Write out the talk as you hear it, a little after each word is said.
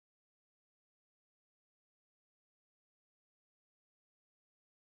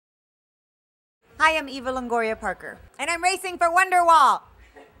Hi, I'm Eva Longoria Parker, and I'm racing for Wonderwall,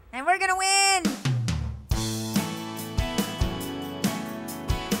 and we're gonna win!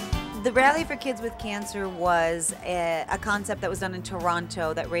 The Rally for Kids with Cancer was a concept that was done in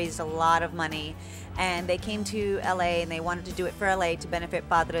Toronto that raised a lot of money, and they came to LA and they wanted to do it for LA to benefit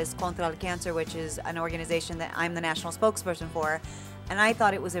Padres Contra el Cancer, which is an organization that I'm the national spokesperson for, and I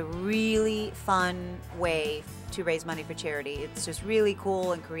thought it was a really fun way to raise money for charity. It's just really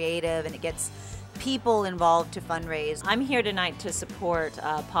cool and creative, and it gets people involved to fundraise. I'm here tonight to support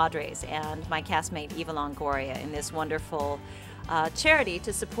Padres and my castmate Eva Longoria in this wonderful charity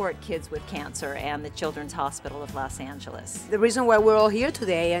to support kids with cancer and the Children's Hospital of Los Angeles. The reason why we're all here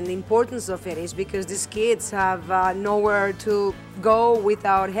today and the importance of it is because these kids have nowhere to go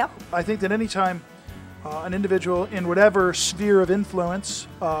without help. I think that anytime an individual in whatever sphere of influence,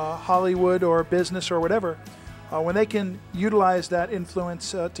 Hollywood or business or whatever, when they can utilize that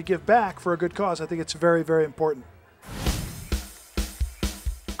influence to give back for a good cause, I think it's very, very important.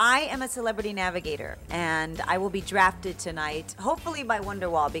 I am a celebrity navigator, and I will be drafted tonight, hopefully by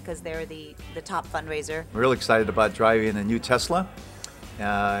Wonderwall, because they're the top fundraiser. We're really excited about driving a new Tesla.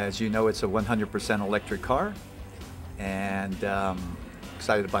 As you know, it's a 100% electric car, and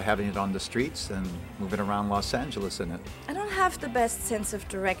excited about having it on the streets and moving around Los Angeles in it. I don't have the best sense of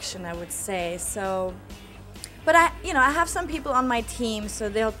direction, I would say, so... But I have some people on my team, so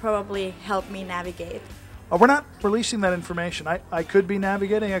they'll probably help me navigate. We're not releasing that information. I could be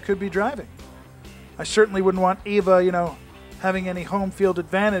navigating, I could be driving. I certainly wouldn't want Eva, having any home field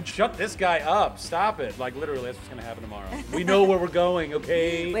advantage. Shut this guy up. Stop it. Like, literally, that's what's going to happen tomorrow. We know where we're going,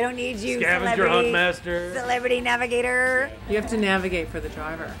 okay? We don't need you, Scavenger hunt master. Celebrity navigator. You have to navigate for the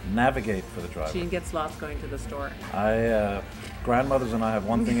driver. Navigate for the driver. She gets lost going to the store. Grandmothers and I have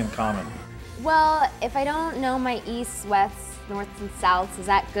one thing in common. Well, if I don't know my easts, wests, norths, and souths, is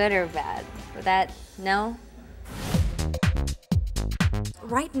that good or bad? Would that, no?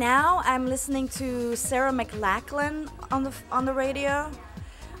 Right now, I'm listening to Sarah McLachlan on the radio.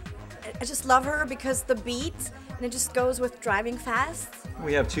 I just love her because the beat, and it just goes with driving fast.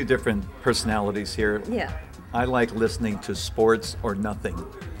 We have two different personalities here. Yeah. I like listening to sports or nothing.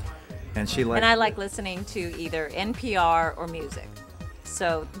 And she likes... And I like listening to either NPR or music.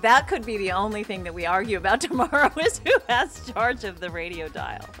 So that could be the only thing that we argue about tomorrow is who has charge of the radio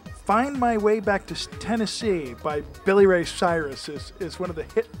dial. Find My Way Back to Tennessee by Billy Ray Cyrus is one of the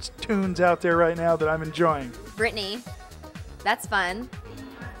hit tunes out there right now that I'm enjoying. Brittany, that's fun.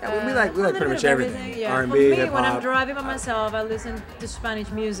 Yeah, we like pretty much everything. Yeah. R&B, For me, hip-hop. when I'm driving by myself, I listen to Spanish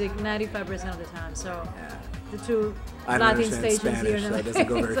music 95% of the time. So the two I don't Latin understand stations Spanish, here. so it doesn't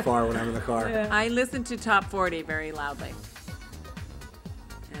go very far when I'm in the car. Yeah. I listen to Top 40 very loudly.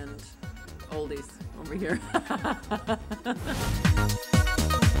 And oldies over here. But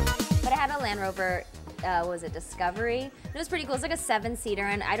I had a Land Rover, what was it, Discovery? It was pretty cool. It's like a 7-seater,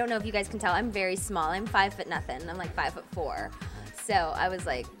 and I don't know if you guys can tell, I'm very small. I'm 5'0". I'm like 5'4". So I was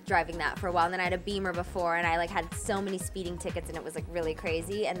like driving that for a while, and then I had a Beamer before, and I like had so many speeding tickets, and it was like really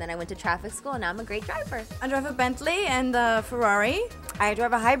crazy. And then I went to traffic school, and now I'm a great driver. I drive a Bentley and a Ferrari. I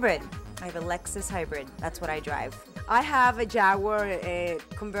drive a hybrid. I have a Lexus hybrid. That's what I drive. I have a Jaguar, a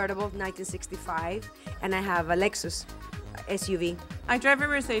convertible 1965, and I have a Lexus SUV. I drive a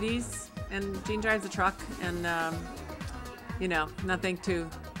Mercedes, and Jean drives a truck, and, nothing too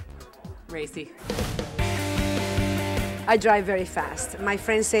racy. I drive very fast. My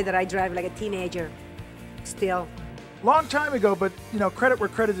friends say that I drive like a teenager still. Long time ago, but credit where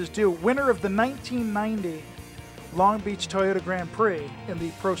credit is due. Winner of the 1990 Long Beach Toyota Grand Prix in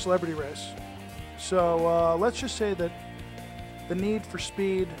the Pro Celebrity Race. So let's just say that the need for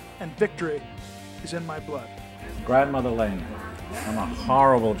speed and victory is in my blood. Grandmother Lane. I'm a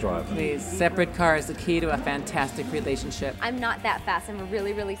horrible driver. Please, separate car is the key to a fantastic relationship. I'm not that fast. I'm a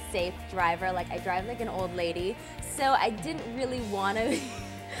really, really safe driver. Like, I drive like an old lady. So I didn't really want to,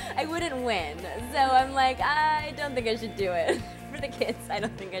 I wouldn't win. So I'm like, I don't think I should do it. For the kids, I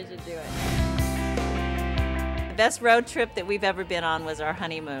don't think I should do it. The best road trip that we've ever been on was our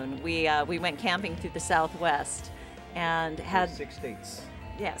honeymoon. We went camping through the Southwest and had 6 states.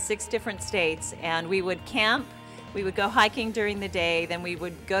 Yeah, 6 different states, and we would camp. We would go hiking during the day, then we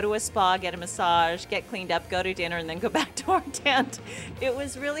would go to a spa, get a massage, get cleaned up, go to dinner, and then go back to our tent. It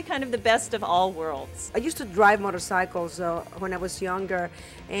was really kind of the best of all worlds. I used to drive motorcycles when I was younger,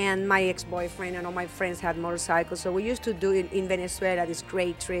 and my ex-boyfriend and all my friends had motorcycles, so we used to do it in Venezuela, these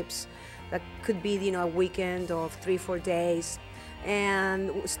great trips that could be, a weekend of 3-4 days,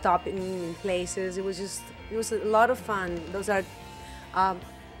 and stopping in places. It was a lot of fun. Those are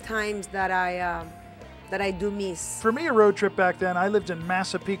times that I that I do miss. For me, a road trip back then, I lived in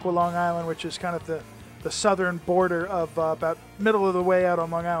Massapequa, Long Island, which is kind of the southern border of about middle of the way out on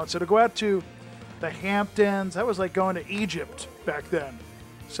Long Island. So to go out to the Hamptons, that was like going to Egypt back then.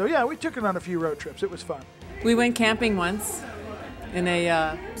 So yeah, we took it on a few road trips. It was fun. We went camping once in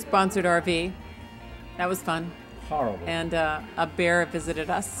a sponsored RV. That was fun. Horrible. And a bear visited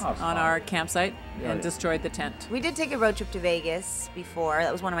us on our campsite and destroyed the tent. We did take a road trip to Vegas before.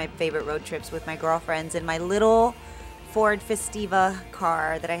 That was one of my favorite road trips with my girlfriends in my little Ford Festiva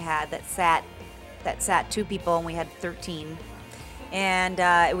car that I had that sat 2 people, and we had 13. And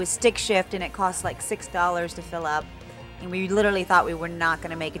it was stick shift, and it cost like $6 to fill up. And we literally thought we were not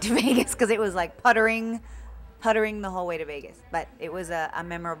going to make it to Vegas because it was like puttering the whole way to Vegas. But it was a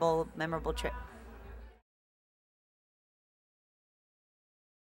memorable trip.